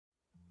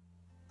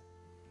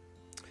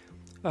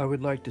I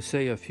would like to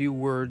say a few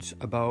words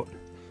about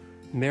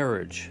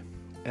marriage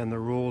and the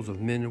roles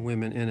of men and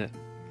women in it.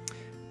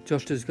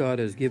 Just as God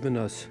has given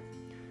us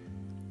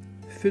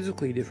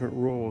physically different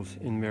roles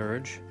in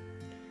marriage,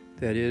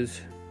 that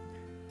is,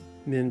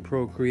 men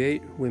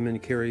procreate, women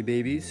carry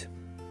babies,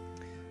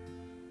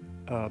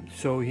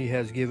 so He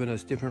has given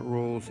us different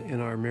roles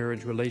in our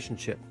marriage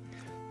relationship.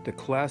 The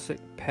classic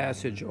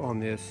passage on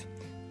this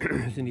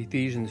is in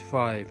Ephesians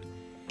 5,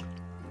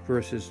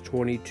 verses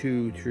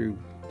 22 through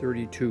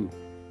 32.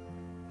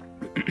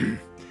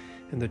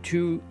 And the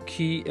two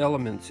key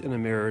elements in a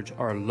marriage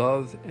are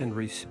love and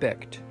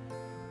respect.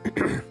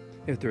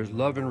 If there's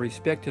love and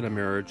respect in a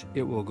marriage,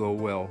 it will go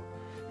well.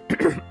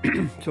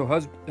 So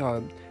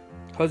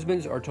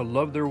husbands are to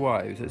love their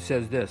wives. It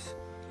says this: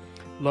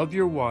 "Love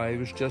your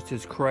wives just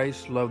as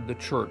Christ loved the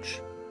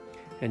church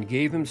and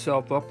gave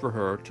Himself up for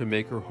her to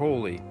make her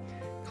holy,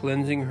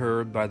 cleansing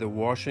her by the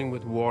washing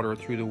with water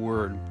through the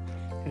word,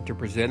 and to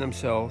present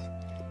Himself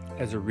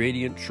as a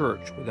radiant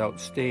church without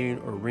stain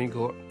or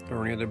wrinkle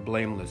or any other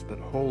blameless, but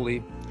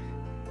holy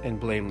and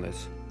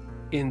blameless.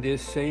 In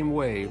this same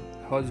way,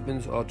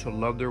 husbands ought to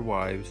love their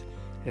wives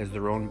as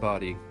their own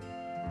body.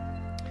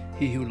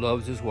 He who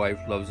loves his wife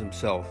loves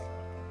himself."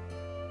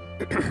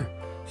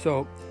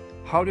 So,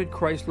 how did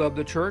Christ love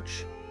the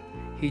church?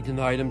 He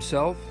denied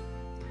Himself.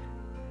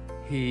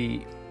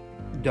 He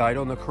died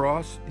on the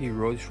cross. He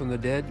rose from the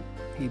dead.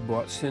 He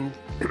bought sin,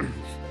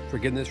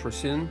 forgiveness for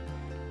sin.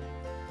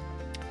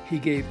 He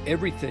gave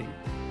everything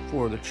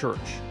for the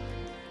church.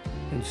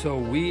 And so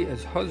we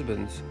as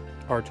husbands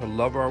are to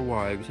love our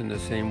wives in the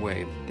same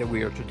way, that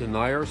we are to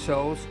deny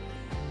ourselves.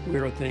 We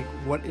are to think,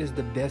 what is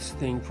the best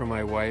thing for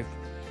my wife?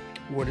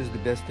 What is the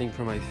best thing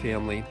for my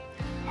family?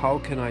 How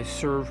can I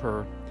serve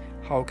her?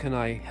 How can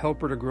I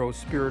help her to grow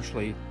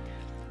spiritually?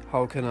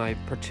 How can I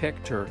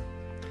protect her?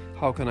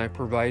 How can I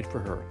provide for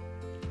her?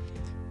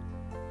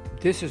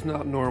 This is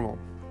not normal.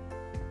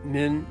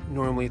 Men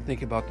normally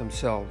think about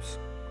themselves.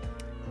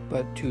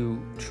 But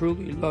to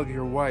truly love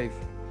your wife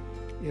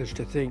is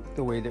to think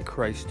the way that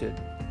Christ did.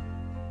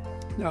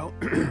 Now,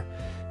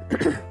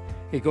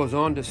 it goes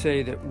on to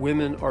say that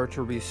women are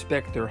to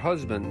respect their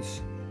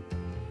husbands.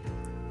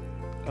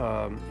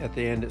 At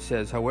the end it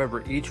says,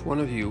 "However, each one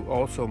of you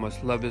also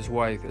must love his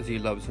wife as he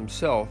loves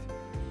himself,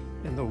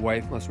 and the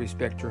wife must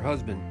respect her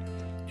husband."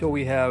 So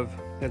we have,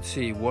 let's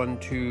see, 1,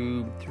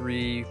 2,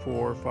 3,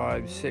 4,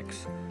 5,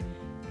 6,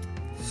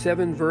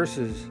 7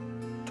 verses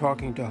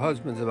talking to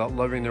husbands about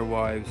loving their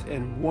wives,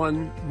 and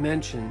one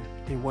mention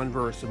in one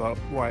verse about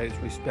wives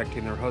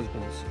respecting their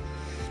husbands.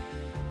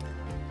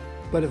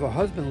 But if a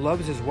husband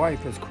loves his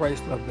wife as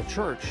Christ loved the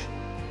church,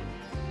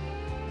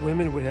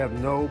 women would have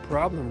no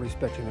problem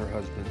respecting their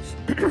husbands.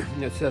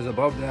 It says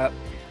above that,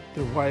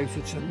 the wives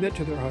should submit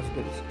to their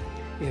husbands.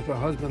 If a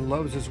husband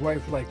loves his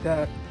wife like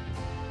that,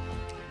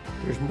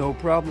 there's no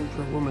problem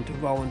for a woman to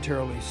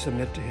voluntarily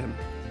submit to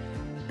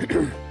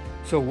him.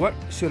 So what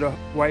should a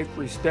wife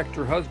respect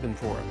her husband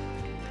for?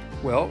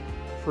 Well,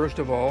 first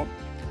of all,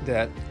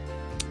 that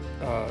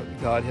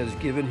God has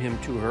given him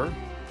to her.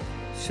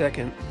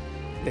 Second,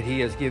 that He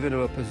has given him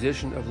a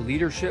position of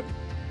leadership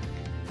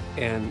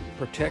and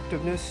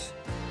protectiveness,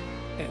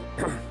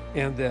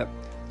 and that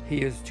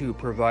he is to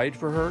provide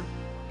for her.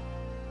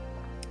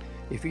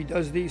 If he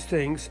does these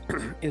things,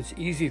 it's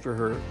easy for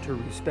her to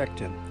respect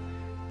him.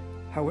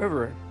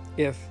 However,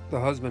 if the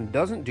husband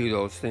doesn't do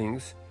those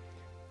things,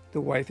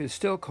 the wife is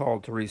still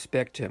called to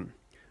respect him,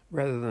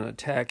 rather than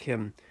attack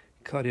him,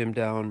 cut him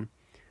down,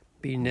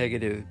 be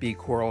negative, be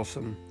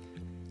quarrelsome,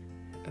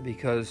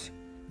 because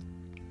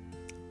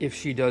if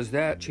she does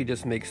that, she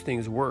just makes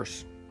things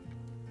worse.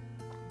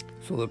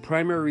 So the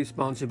primary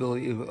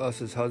responsibility of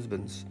us as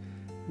husbands,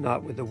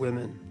 not with the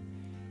women.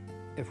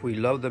 If we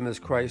love them as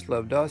Christ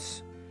loved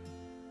us,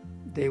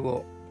 they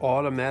will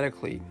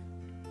automatically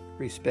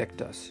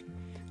respect us.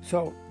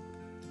 So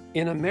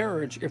in a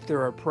marriage, if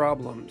there are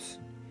problems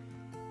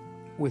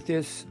with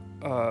this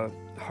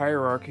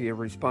hierarchy of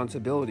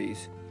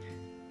responsibilities,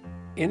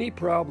 any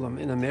problem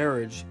in a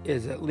marriage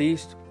is at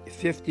least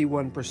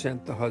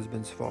 51% the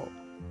husband's fault,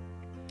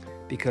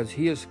 because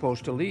he is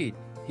supposed to lead.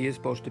 He is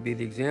supposed to be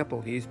the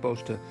example. He is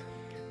supposed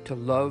to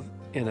love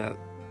in a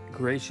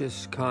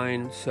gracious,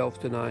 kind,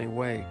 self-denying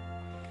way.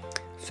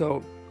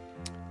 So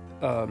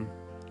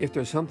if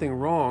there's something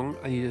wrong,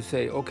 I need to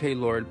say, okay,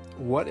 Lord,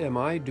 what am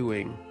I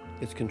doing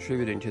that's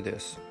contributing to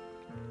this?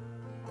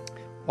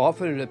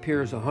 Often it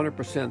appears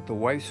 100% the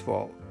wife's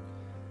fault,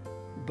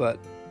 but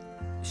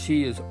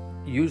she is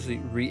usually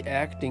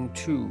reacting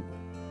to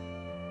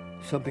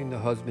something the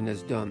husband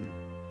has done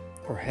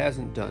or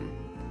hasn't done.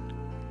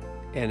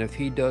 And if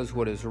he does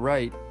what is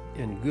right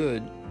and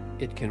good,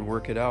 it can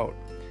work it out.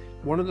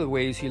 One of the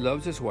ways he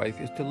loves his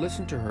wife is to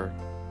listen to her,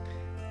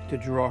 to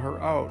draw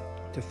her out,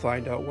 to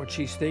find out what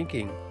she's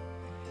thinking.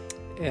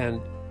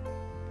 And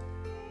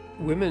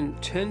women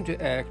tend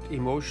to act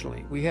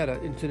emotionally. We had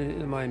an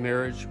incident in my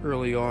marriage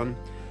early on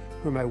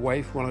where my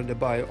wife wanted to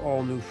buy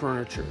all new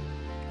furniture.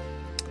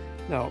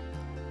 Now,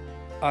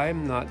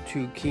 I'm not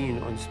too keen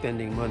on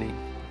spending money,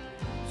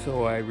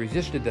 So I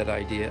resisted that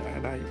idea,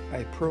 and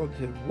I probed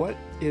him, what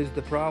is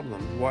the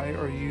problem? Why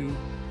are you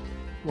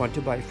want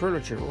to buy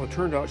furniture? Well, it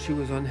turned out she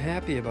was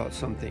unhappy about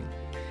something,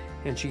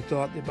 and she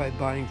thought that by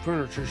buying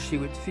furniture she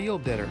would feel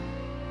better.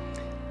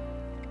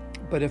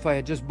 But if I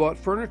had just bought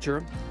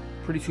furniture,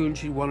 pretty soon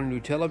she'd want a new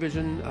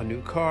television, a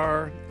new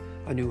car,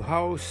 a new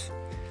house,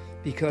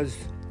 because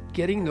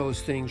getting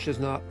those things does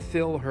not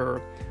fill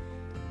her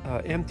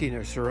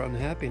emptiness or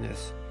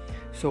unhappiness.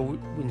 So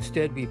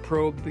instead we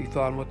probed, we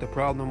found what the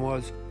problem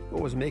was,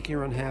 what was making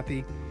her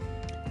unhappy,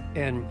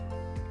 and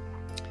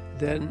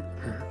then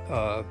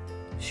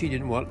she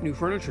didn't want new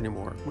furniture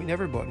anymore. We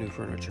never bought new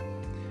furniture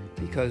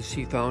because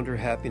she found her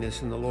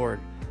happiness in the Lord.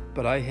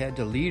 But I had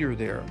to lead her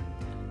there.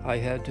 I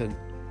had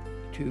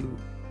to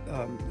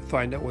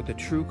find out what the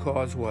true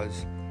cause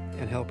was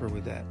and help her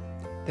with that.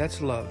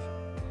 That's love,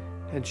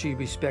 and she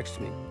respects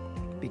me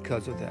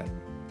because of that.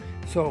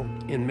 So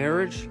in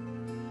marriage,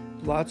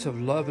 lots of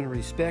love and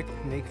respect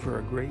make for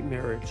a great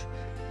marriage,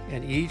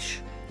 and each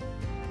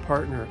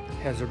partner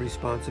has a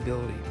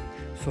responsibility.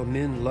 So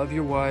men, love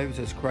your wives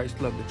as Christ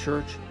loved the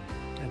church,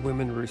 and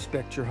women,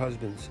 respect your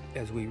husbands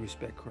as we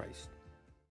respect Christ.